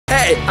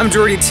Hi, I'm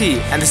JordyT,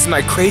 and this is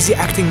my crazy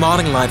acting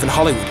modeling life in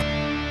Hollywood.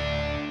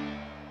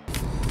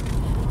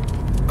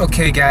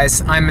 Okay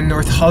guys, I'm in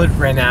North Hollywood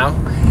right now,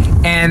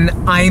 and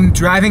I'm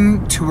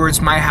driving towards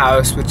my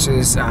house, which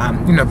is,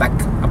 you know, back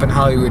up in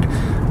Hollywood.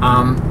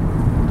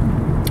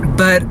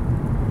 But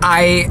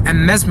I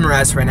am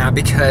mesmerized right now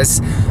because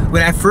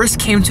when I first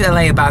came to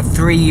LA about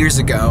 3 years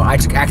ago, I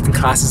took acting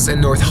classes in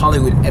North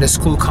Hollywood at a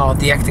school called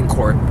the Acting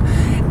Corp.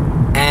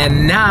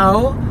 And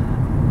now,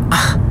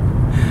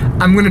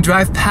 I'm gonna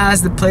drive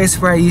past the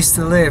place where I used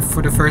to live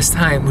for the first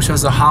time, which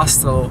was a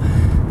hostel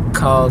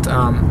called,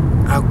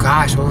 oh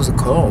gosh, what was it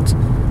called?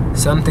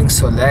 Something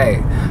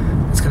Soleil.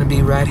 It's gonna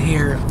be right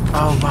here.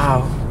 Oh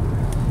wow.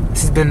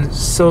 This has been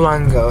so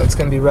long ago. It's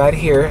gonna be right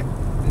here,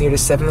 near the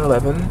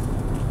 7-Eleven.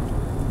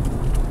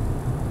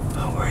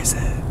 Oh, where is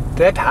it?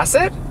 Did I pass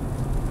it?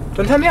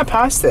 Don't tell me I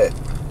passed it.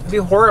 It'd be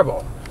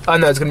horrible. Oh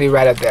no, it's gonna be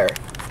right up there.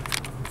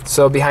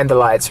 So behind the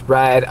lights,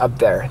 right up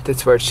there.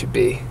 That's where it should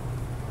be.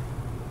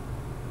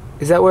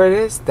 Is that where it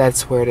is?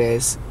 That's where it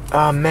is.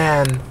 Oh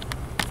man.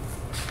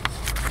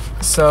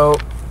 So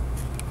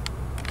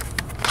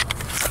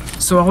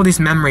all these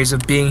memories of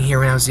being here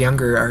when I was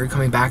younger are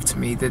coming back to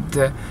me.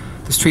 The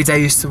streets I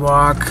used to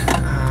walk,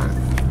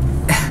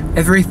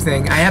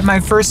 everything. I had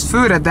my first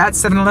food at that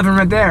 7-Eleven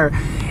right there,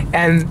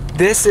 and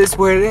this is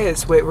where it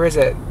is. Wait, where is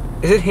it?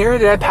 Is it here?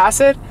 Did I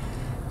pass it?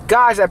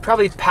 Gosh, I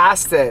probably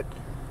passed it.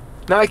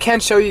 Now I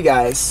can't show you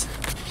guys.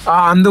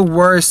 I'm the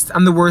worst.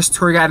 I'm the worst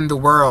tour guide in the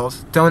world.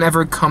 Don't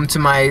ever come to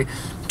my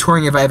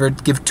touring if I ever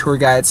give tour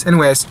guides.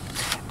 Anyways,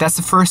 that's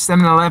the first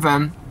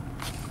 7-Eleven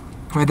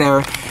right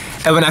there.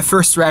 And when I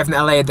first arrived in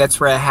LA, that's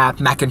where I had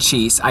mac and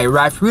cheese. I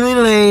arrived really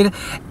late,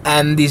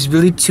 and these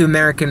really two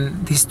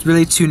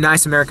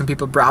nice American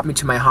people brought me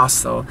to my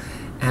hostel,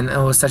 and it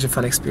was such a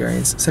fun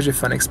experience. Such a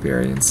fun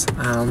experience.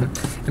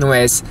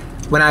 Anyways,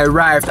 when I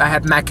arrived, I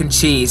had mac and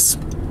cheese.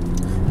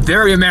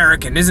 Very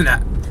American, isn't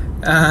it?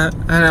 I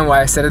don't know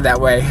why I said it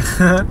that way.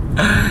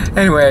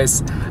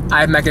 Anyways, I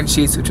had mac and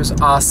cheese, which was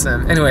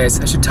awesome. Anyways,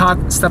 I should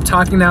stop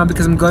talking now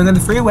because I'm going on the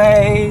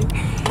freeway.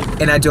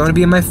 And I don't want to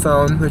be on my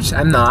phone, which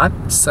I'm not,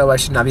 so I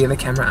should not be on the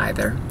camera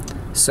either.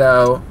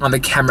 So, on the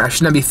camera, I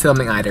should not be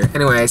filming either.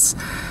 Anyways,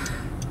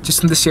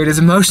 just wanted to share this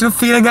emotional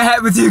feeling I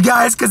had with you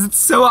guys because it's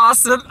so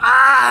awesome.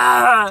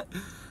 Ah!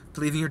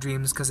 Believe in your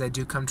dreams because they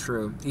do come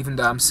true. Even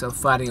though I'm still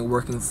fighting and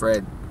working for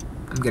it,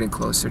 I'm getting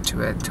closer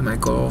to it, to my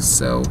goals.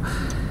 So,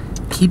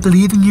 keep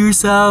believing in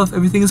yourself.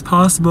 Everything is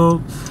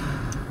possible.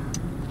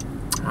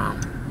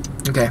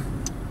 Okay.